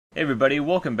Hey everybody,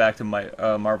 welcome back to my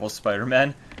Marvel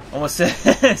Spider-Man. Almost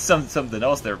said something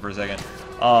else there for a second.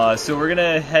 So we're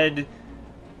gonna head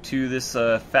to this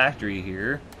factory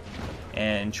here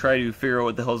and try to figure out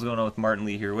what the hell's going on with Martin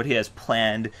Lee here, what he has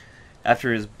planned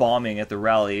after his bombing at the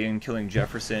rally and killing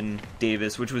Jefferson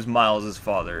Davis, which was Miles'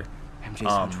 father. MJ's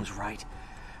hunch was right.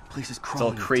 Police is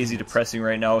crawling. It's all crazy depressing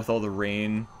right now with all the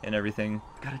rain and everything.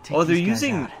 Take oh, they're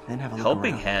using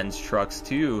helping hands trucks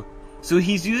too. So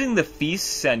he's using the Feast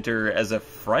Center as a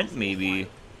front, maybe,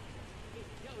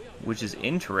 which is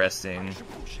interesting.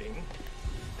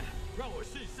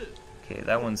 Okay,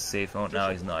 that one's safe. Oh,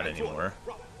 now he's not anymore.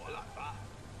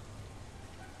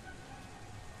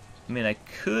 I mean, I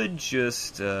could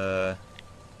just deal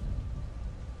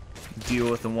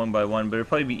with them one by one, but it'd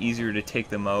probably be easier to take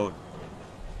them out.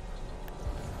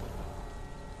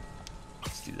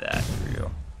 Let's do that. There we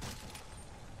go.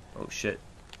 Oh, shit.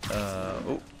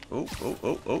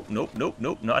 Oh,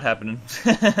 nope, not happening.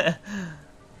 Okay,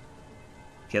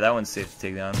 that one's safe to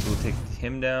take down. So we'll take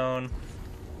him down.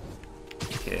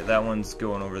 Okay, that one's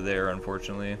going over there,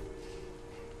 unfortunately.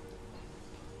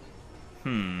 I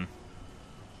mean,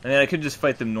 I could just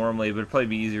fight them normally, but it'd probably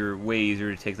be easier, way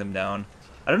easier to take them down.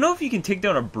 I don't know if you can take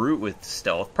down a brute with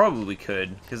stealth. Probably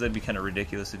could, because that'd be kind of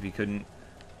ridiculous if you couldn't.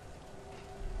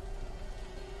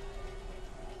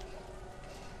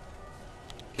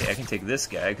 I can take this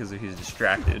guy because he's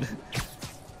distracted.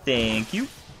 Thank you.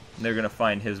 They're gonna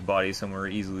find his body somewhere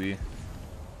easily.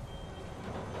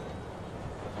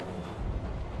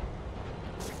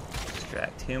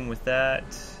 Distract him with that.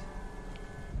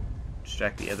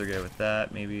 Distract the other guy with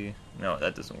that, maybe. No,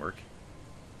 that doesn't work.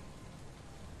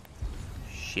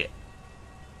 Shit.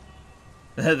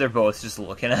 They're both just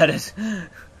looking at it.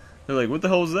 They're like, what the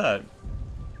hell is that?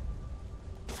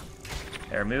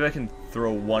 There, maybe I can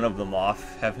throw one of them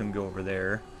off, have him go over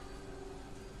there.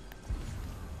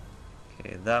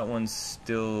 Okay, that one's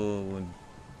still in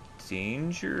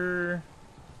danger.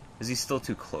 Is he still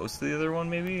too close to the other one,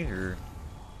 maybe? Or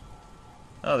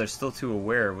oh, they're still too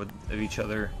aware of each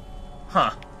other.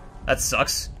 Huh, that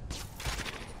sucks.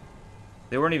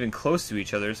 They weren't even close to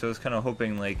each other, so I was kind of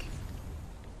hoping, like...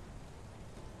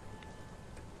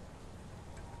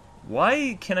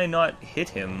 Why can I not hit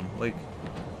him? Like...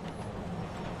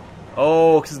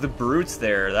 Oh, because the brute's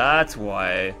there. That's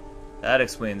why. That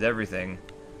explains everything.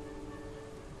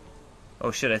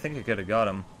 Oh shit, I think I could have got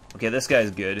him. Okay, this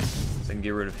guy's good, so I can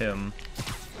get rid of him.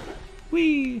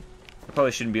 Whee! I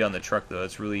probably shouldn't be on the truck though.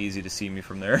 It's really easy to see me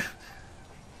from there.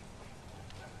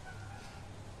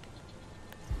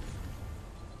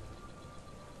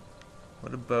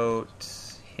 What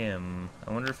about him?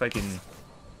 I wonder if I can...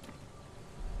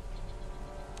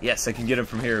 Yes, I can get him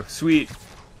from here. Sweet!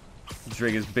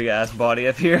 Drag his big ass body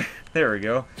up here. There we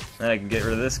go. Then I can get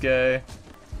rid of this guy.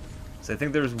 So I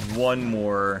think there's one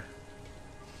more.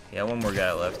 Yeah, one more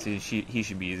guy left. He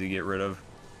should be easy to get rid of.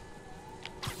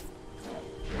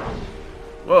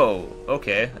 Whoa,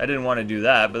 okay. I didn't want to do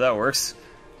that, but that works.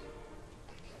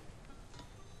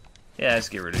 Yeah, let's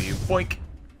get rid of you. Boink.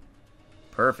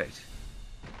 Perfect.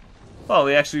 Well,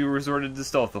 we actually resorted to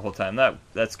stealth the whole time.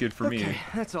 That's good for me. Okay,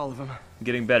 that's all of them. I'm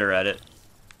getting better at it.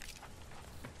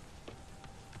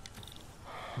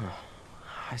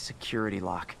 High security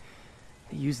lock.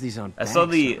 They use these on. I saw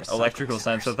the electrical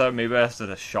sign, so I thought maybe I have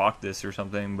to shock this or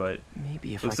something, but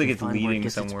maybe if looks I like can it's find where it leading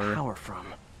gets somewhere. its power from.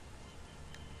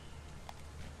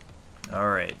 All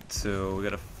right, so we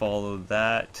gotta follow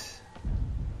that.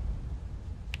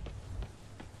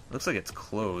 Looks like it's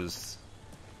closed.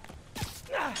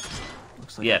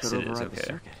 Looks like yes, I it could is. override the Okay.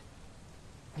 circuit.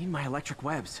 Need my electric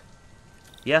webs.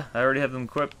 Yeah, I already have them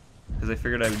equipped because I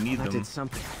figured I would need That them. did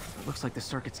something. It looks like the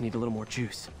circuits need a little more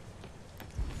juice.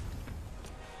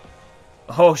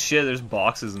 Oh shit! There's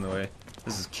boxes in the way.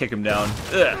 This is kick him down.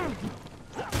 Ugh.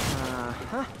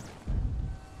 Uh-huh.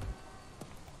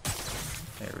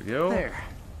 There we go. There.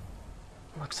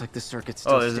 Looks like the circuit's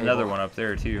still Oh, there's stable. another one up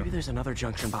there too. Maybe there's another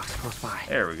junction box close by.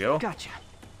 There we go. Gotcha.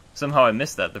 Somehow I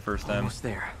missed that the first time. Almost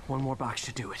there. One more box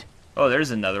should do it. Oh,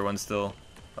 there's another one still.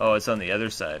 Oh, it's on the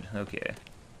other side. Okay.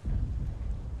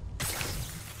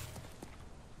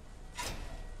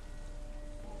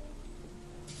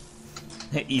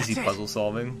 Easy puzzle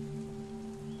solving.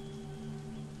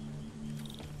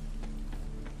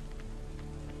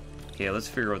 Okay, let's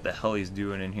figure out what the hell he's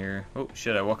doing in here. Oh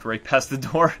shit, I walked right past the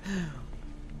door.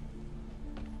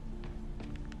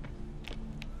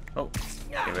 Oh,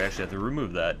 okay, we actually have to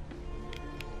remove that.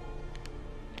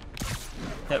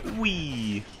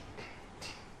 Whee!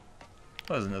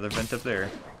 Oh, there's another vent up there.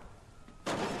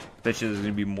 Bet you there's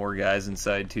gonna be more guys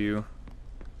inside too.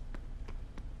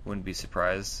 Wouldn't be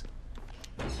surprised.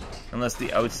 Unless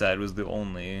the outside was the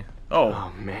only... Oh.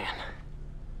 Oh, man.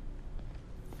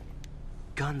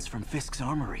 Guns from Fisk's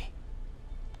armory.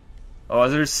 Oh,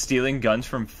 they're stealing guns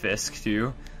from Fisk,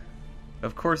 too?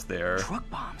 Of course they are. Truck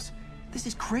bombs. This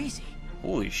is crazy.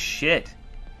 Holy shit.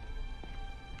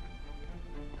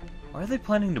 Why are they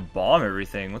planning to bomb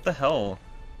everything? What the hell?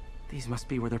 These must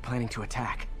be where they're planning to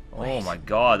attack. Oh my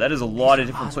god, that is a lot of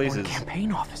different places.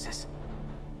 Campaign offices.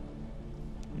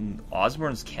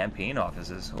 Osborn's campaign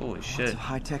offices. Holy shit. Lots of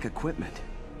high-tech equipment.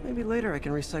 Maybe later I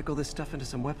can recycle this stuff into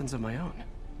some weapons of my own.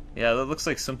 Yeah, that looks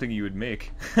like something you would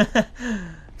make.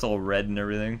 It's all red and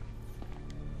everything.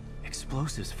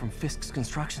 Explosives from Fisk's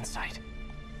construction site.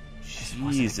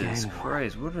 Jesus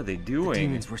Christ, what are they doing? The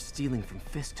demons were stealing from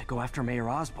Fisk to go after Mayor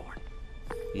Osborn.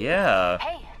 Yeah.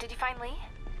 Hey, did you find Lee?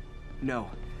 No,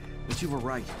 but you were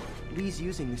right. Lee's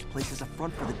using this place as a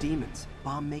front for the demons.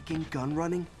 Bomb making, gun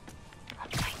running. Oh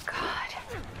my god.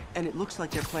 And it looks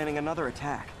like they're planning another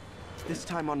attack. This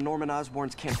time on Norman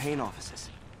Osborn's campaign offices.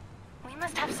 We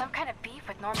must have some kind of beef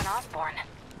with Norman Osborn.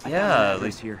 Yeah,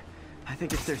 like here. I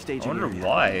think it's their staging I wonder area.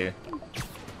 why.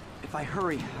 If I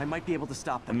hurry, I might be able to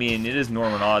stop them. I mean, it is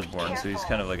Norman Osborn, so he's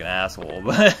kind of like an asshole,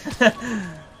 but...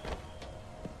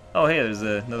 Oh, hey, there's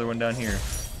another one down here.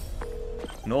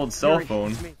 An old cell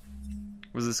phone.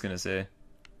 What's this gonna say?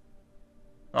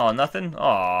 Oh, nothing?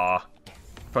 Aw.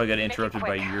 Probably got interrupted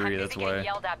by Yuri, that's why.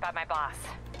 Yelled at by my boss.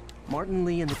 Martin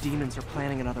Lee and the demons are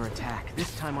planning another attack,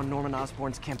 this time on Norman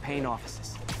Osborn's campaign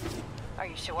offices. Are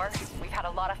you sure? We've had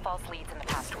a lot of false leads in the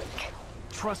past week.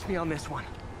 Trust me on this one.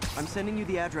 I'm sending you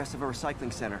the address of a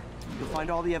recycling center. You'll find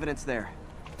all the evidence there.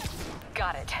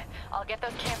 Got it. I'll get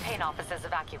those campaign offices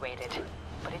evacuated.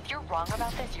 But if you're wrong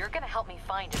about this, you're gonna help me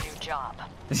find a new job.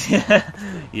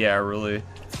 Yeah, really.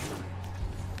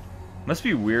 Must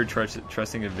be weird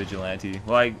trusting a vigilante.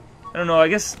 Well, I don't know, I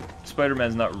guess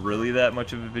Spider-Man's not really that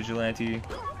much of a vigilante.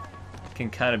 Can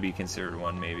kind of be considered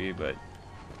one, maybe, but...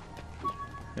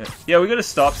 Yeah, we gotta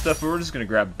stop stuff, but we're just gonna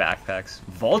grab backpacks.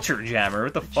 Vulture Jammer,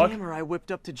 what the fuck? Jammer I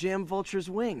whipped up to jam Vulture's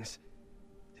wings.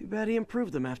 Too bad he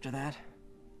improved them after that.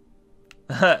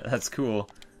 That's cool.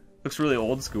 Looks really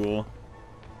old school.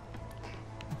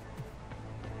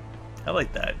 I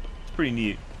like that. It's pretty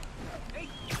neat.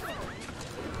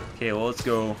 Okay, well, let's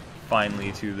go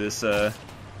finally to this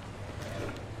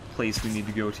place we need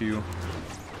to go to.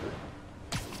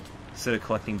 Instead of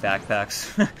collecting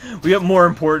backpacks. We got more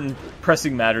important,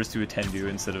 pressing matters to attend to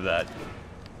instead of that.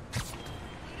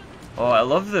 Oh, I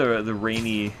love the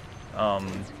rainy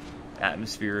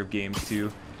atmosphere of games,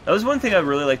 too. That was one thing I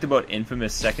really liked about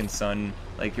Infamous Second Son.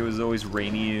 Like, it was always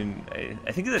rainy, and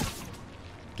I think the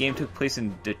game took place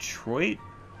in Detroit?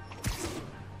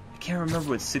 I can't remember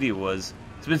what city it was.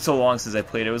 It's been so long since I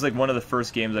played it. It was like one of the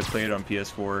first games I played on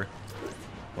PS4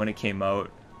 when it came out.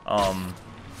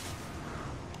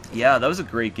 Yeah, that was a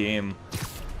great game.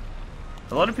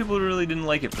 A lot of people really didn't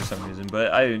like it for some reason,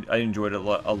 but I enjoyed it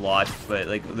a lot. But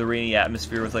like the rainy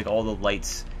atmosphere with like all the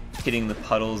lights hitting the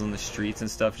puddles and the streets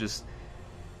and stuff, just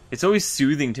it's always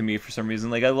soothing to me for some reason.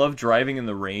 Like I love driving in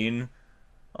the rain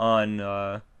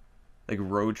on like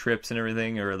road trips and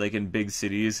everything, or like in big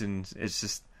cities, and it's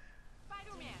just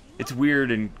it's weird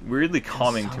and weirdly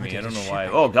calming to me. I don't know why.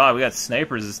 Oh god, we got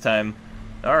snipers this time.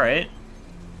 All right.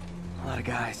 A lot of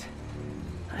guys.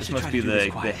 This must be the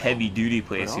heavy duty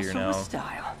place here now.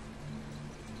 Style.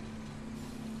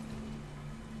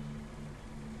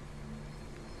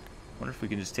 Wonder if we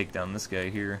can just take down this guy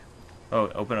here. Oh,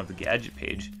 open up the gadget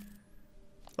page.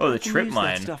 Oh, the trip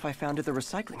mine. That stuff I found at the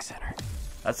recycling center.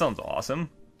 That sounds awesome.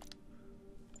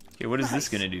 Okay, what is this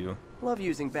gonna do? Love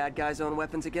using bad guys' own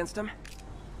weapons against them.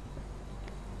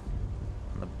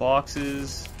 On the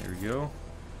boxes. There we go.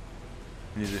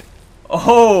 What is it?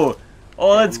 Oh!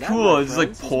 Oh, that's cool. It just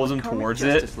like pulls him towards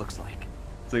it. Looks like.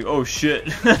 It's like, oh shit.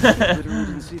 Literally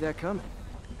didn't see that coming.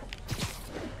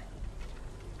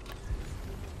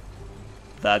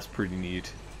 That's pretty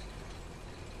neat.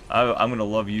 I'm gonna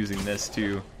love using this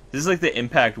too. This is like the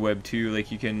impact web too.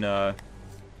 Like you can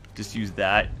just use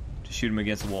that to shoot him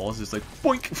against walls. Just like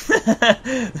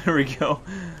boink. There we go.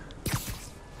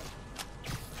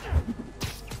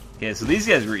 Okay, so these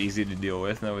guys were easy to deal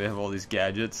with. Now we have all these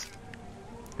gadgets.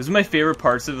 This is my favorite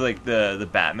parts of like the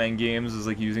Batman games, was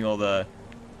like using all the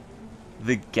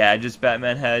gadgets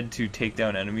Batman had to take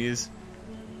down enemies.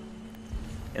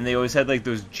 And they always had like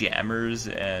those jammers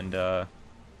and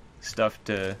stuff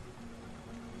to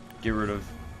get rid of,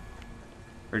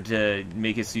 or to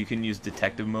make it so you can use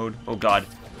detective mode. Oh god,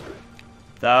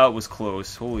 that was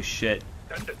close. Holy shit.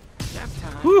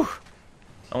 Whew.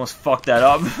 Almost fucked that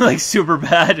up like super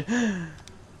bad.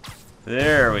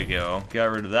 There we go.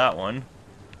 Got rid of that one.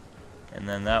 And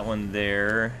then that one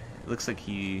there, it looks like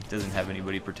he doesn't have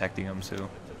anybody protecting him, so...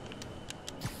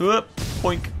 Whoop!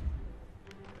 Poink!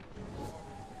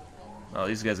 Oh,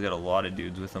 these guys got a lot of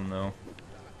dudes with them, though.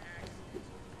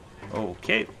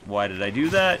 Okay, why did I do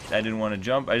that? I didn't want to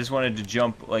jump. I just wanted to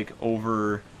jump, like,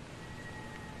 over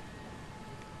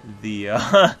the,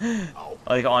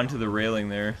 like, onto the railing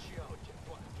there.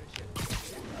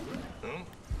 I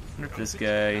wonder if this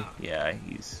guy... Yeah,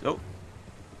 he's... Oh!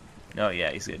 No,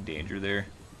 yeah, he's got danger there.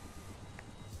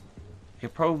 I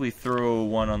could probably throw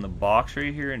one on the box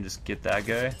right here and just get that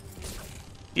guy.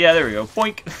 Yeah, there we go.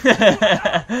 Boink!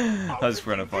 That was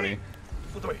kind of funny.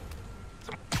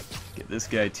 Get this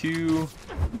guy too.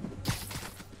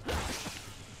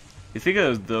 You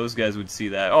think those guys would see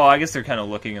that? Oh, I guess they're kind of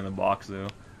looking in the box though.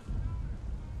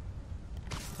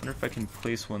 Wonder if I can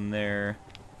place one there,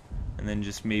 and then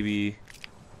just maybe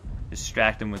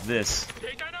distract him with this.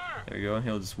 There we go.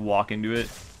 He'll just walk into it.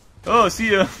 Oh,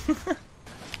 see ya!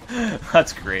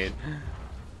 That's great.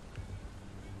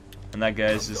 And that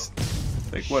guy's just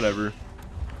like, whatever.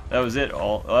 That was it. That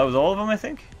was all of them, I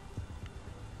think.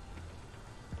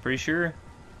 Pretty sure.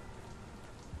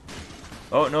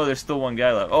 Oh no, there's still one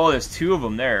guy left. Oh, there's two of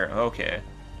them there. Okay.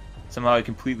 Somehow I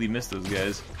completely missed those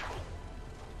guys.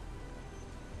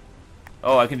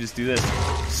 Oh, I can just do this.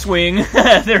 Swing!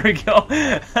 There we go.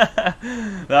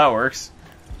 That works.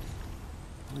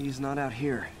 Well, he's not out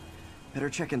here. Better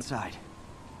check inside.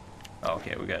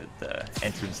 Okay, we got the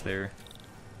entrance there.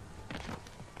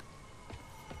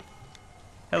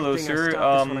 Hello, sir.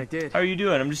 How are you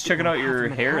doing? I'm just checking out your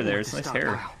hair there. It's nice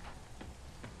hair.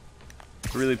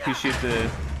 I really appreciate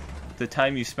the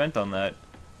time you spent on that.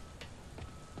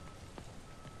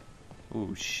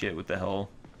 Oh shit, what the hell?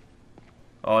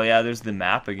 Oh yeah, there's the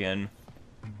map again.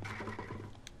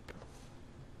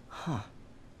 Huh.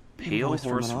 Pale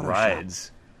Horse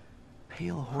Rides.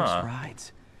 Pale Horse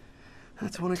Rides.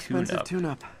 That's one expensive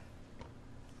tune-up.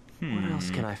 What else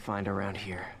can I find around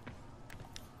here?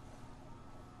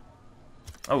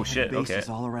 Oh shit, okay. Bases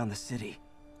all around the city.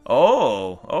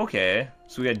 Oh, okay.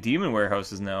 So we got demon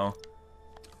warehouses now.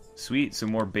 Sweet,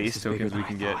 some more base tokens we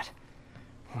can get.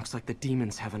 Looks like the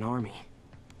demons have an army.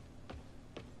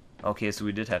 Okay, so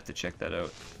we did have to check that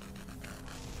out.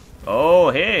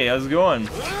 Oh, hey, how's it going?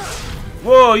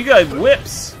 Whoa, you got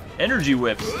whips! Energy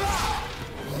whips.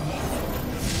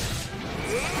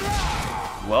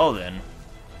 Well then.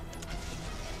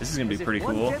 This is gonna be pretty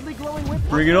cool.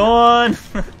 Bring it on!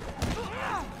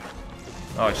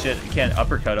 Oh shit, you can't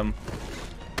uppercut him.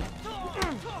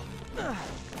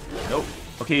 Nope.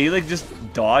 Okay, he like just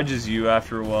dodges you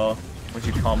after a while once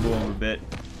you combo him a bit.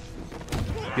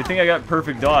 Good thing I got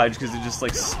perfect dodge because it just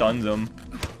like stuns him.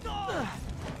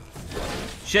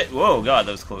 Shit, whoa, god,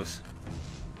 that was close.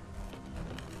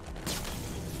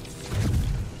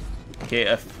 Okay,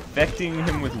 affecting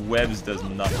him with webs does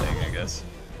nothing, I guess.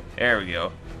 There we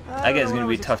go. That guy's gonna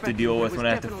be tough to deal with when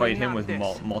I have to fight him with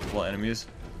multiple enemies.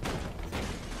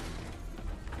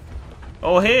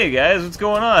 Oh hey guys, what's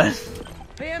going on?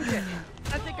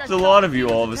 There's a lot of you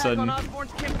all of a sudden. Nice.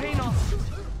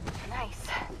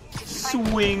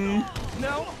 Swing.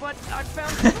 No, but I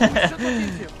found something we should look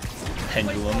into.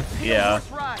 Pendulum. Yeah.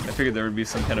 I figured there would be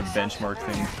some kind of benchmark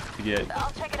thing to get.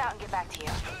 I'll check it out and get back to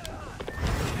you.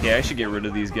 Yeah, I should get rid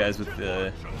of these guys with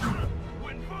the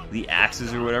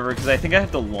axes or whatever, because I think I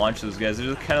have to launch those guys.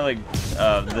 They're just kind of like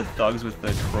the thugs with the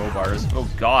crowbars. Oh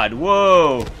god,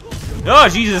 whoa! Oh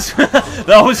Jesus,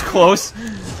 that was close.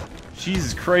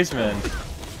 Jesus Christ, man.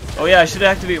 Oh yeah, I should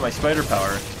activate my spider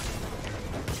power.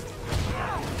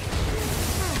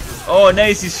 Oh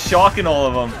nice, he's shocking all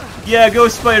of them. Yeah, go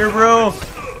spider bro.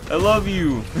 I love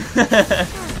you.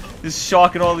 Just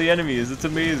shocking all the enemies. It's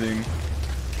amazing.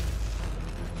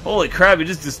 Holy crap, he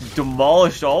just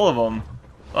demolished all of them.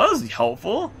 Well, that was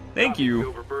helpful. Thank you.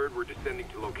 Silverbird, we're descending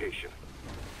to location.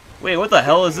 Wait, what the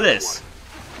hell is this?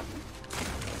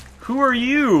 Who are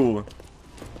you?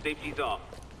 Safety's off.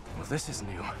 Well, this is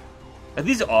new. Are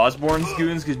these Osborn's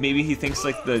goons? Because maybe he thinks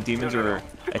like the demons are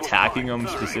attacking him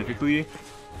specifically.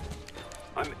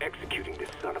 I'm executing this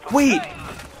son of a... Wait!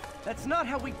 That's not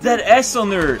how we That S on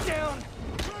there! down.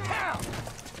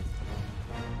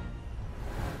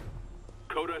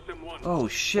 Code SM1. Oh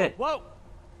shit. Whoa!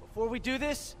 Before we do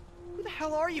this, who the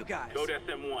hell are you guys? Code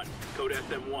SM1. Code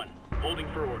SM1. Holding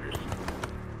for orders.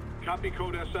 Copy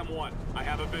code SM1. I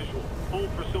have a visual. Hold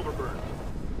for Silverbird.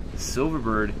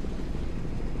 Silverbird.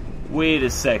 Wait a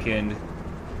second.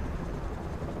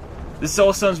 This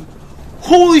all sounds...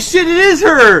 Holy shit, it is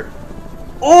her!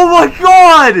 Oh my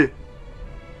god!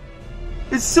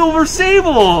 It's Silver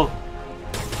Sable!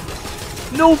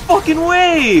 No fucking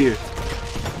way!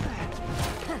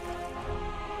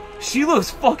 she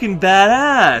looks fucking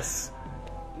badass.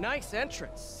 Nice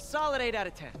entrance. Solid 8 out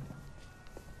of 10.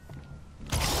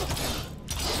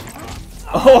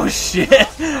 Oh shit!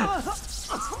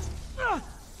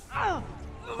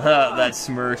 That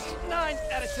smirk. 9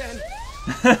 out of 10.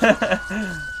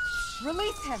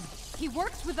 Release him. He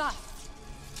works with us.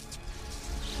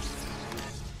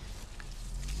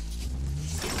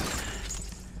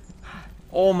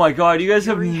 Oh my god, you guys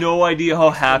have no idea how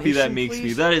happy that makes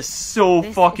me. That is so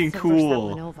fucking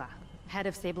cool. Head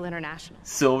of Sable International.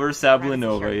 Silver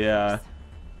Sablinova, yeah.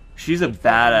 She's a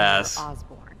badass.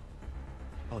 Osborn.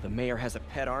 Oh, the mayor has a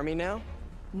pet army now?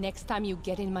 Next time you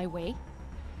get in my way,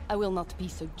 I will not be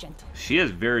so gentle. She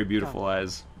has very beautiful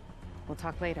eyes. We'll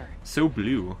talk later. So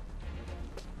blue.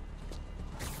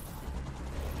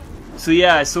 So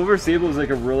yeah, Silver Sable is like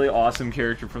a really awesome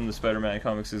character from the Spider-Man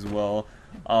comics as well.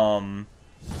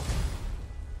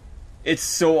 It's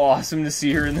so awesome to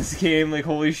see her in this game, like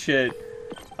holy shit.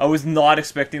 I was not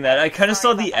expecting that. I kind of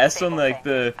saw the S on like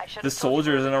the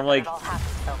soldiers and I'm like,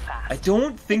 I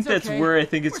don't think that's where I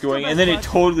think it's going, and then it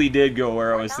totally did go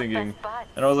where I was thinking.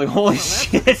 And I was like, holy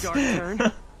shit.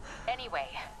 Anyway,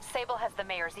 Sable has the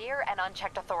mayor's ear and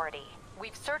unchecked authority.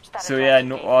 We've searched that. So yeah,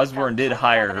 no, Osborn did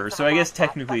hire her, so I guess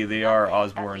technically they are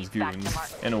Osborn's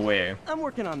goons, in a way. I'm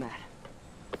working on that.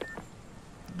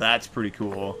 That's pretty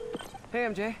cool. Hey,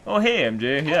 MJ. Oh, hey,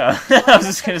 MJ, yeah. I was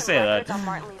just gonna say that.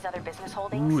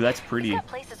 Ooh, that's pretty.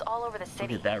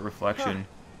 Look at that reflection.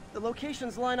 The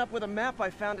locations line up with a map I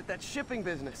found at that shipping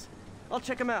business. I'll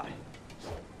check them out.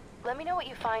 Let me know what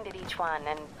you find at each one,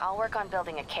 and I'll work on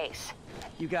building a case.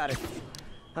 You got it.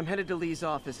 I'm headed to Lee's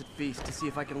office at Feast to see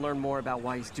if I can learn more about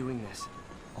why he's doing this.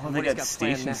 Oh, they got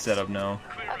stations set up now.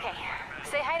 Okay,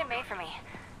 say hi to May for me.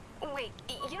 Wait,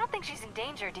 you don't think she's in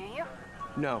danger, do you?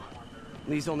 No.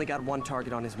 Lee's only got one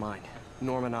target on his mind.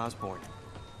 Norman Osborn.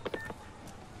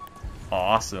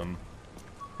 Awesome.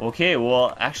 Okay,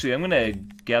 well, actually, I'm gonna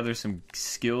gather some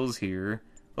skills here.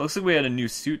 It looks like we had a new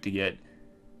suit to get.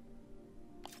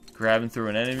 Grab and throw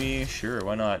an enemy. Sure,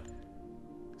 why not?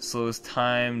 Slows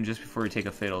time just before you take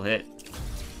a fatal hit.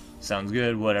 Sounds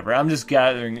good, whatever. I'm just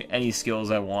gathering any skills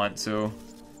I want, so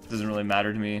it doesn't really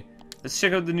matter to me. Let's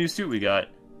check out the new suit we got.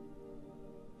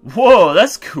 Whoa,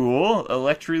 that's cool!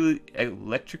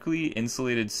 Electrically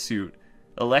insulated suit.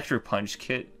 Electric punch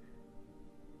kit.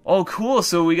 Oh, cool,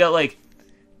 so we got, like,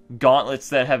 gauntlets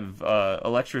that have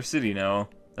electricity now.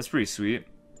 That's pretty sweet.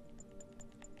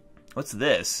 What's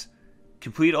this?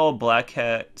 Complete all Black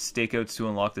Cat stakeouts to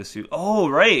unlock the suit. Oh,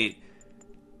 right!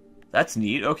 That's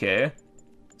neat, okay.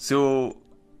 So,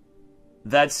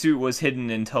 that suit was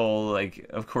hidden until, like,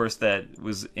 of course that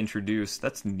was introduced.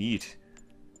 That's neat.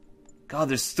 God,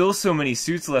 there's still so many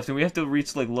suits left, and we have to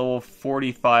reach, like, level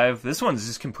 45. This one's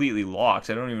just completely locked.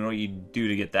 I don't even know what you do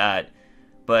to get that.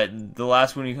 But the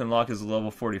last one you can unlock is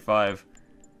level 45.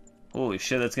 Holy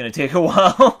shit, that's gonna take a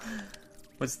while.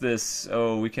 What's this?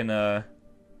 Oh, we can,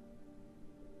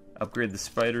 upgrade the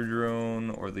spider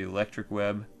drone or the electric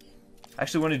web. I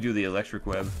actually want to do the electric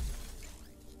web.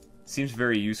 Seems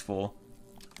very useful.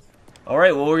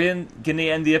 Alright, well, we're gonna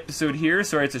end the episode here.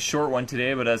 Sorry it's a short one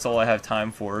today, but that's all I have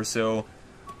time for. So,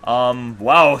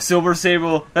 wow, Silver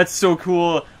Sable, that's so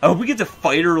cool. I hope we get to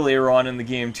fight her later on in the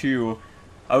game, too.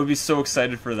 I would be so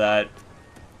excited for that.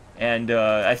 And,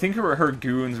 I think her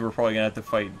goons we're probably gonna have to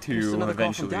fight, too,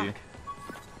 eventually.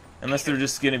 Unless they're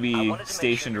just gonna be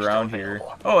stationed around here.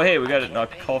 Oh, hey, we got a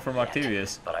call from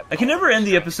Octavius. I can never end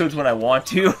the episodes when I want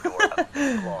to.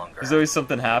 There's always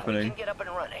something happening.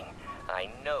 I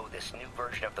know this new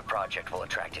version of the project will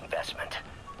attract investment.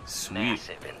 Sweet.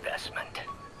 Massive investment.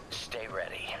 Stay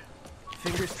ready.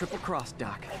 Fingers triple crossed,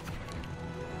 Doc.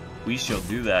 We shall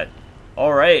do that.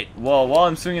 Alright, well, while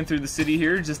I'm swinging through the city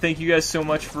here, just thank you guys so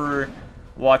much for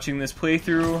watching this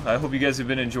playthrough. I hope you guys have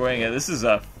been enjoying it. This is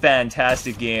a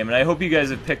fantastic game, and I hope you guys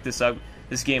have picked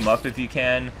this game up if you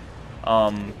can.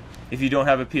 If you don't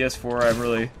have a PS4, I'm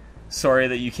really sorry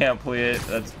that you can't play it.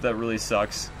 That really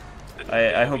sucks.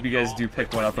 I hope you guys do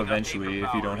pick one up eventually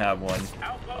if you don't have one.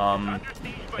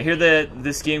 I hear that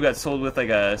this game got sold with like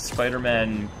a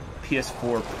Spider-Man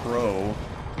PS4 Pro,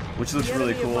 which looks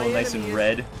really cool, nice and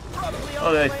red.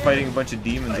 Oh, they're fighting a bunch of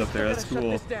demons up there, that's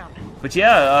cool. But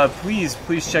yeah, please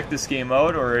check this game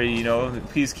out, or, you know,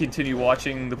 please continue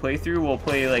watching the playthrough. We'll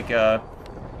play like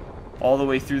all the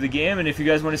way through the game, and if you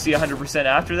guys want to see 100%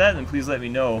 after that, then please let me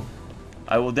know.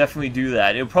 I will definitely do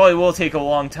that. It probably will take a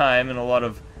long time and a lot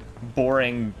of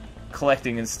boring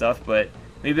collecting and stuff, but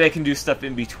maybe I can do stuff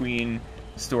in between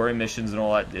story missions and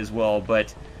all that as well.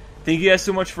 But thank you guys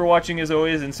so much for watching as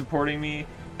always and supporting me,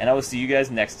 and I will see you guys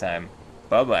next time.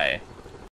 Bye bye.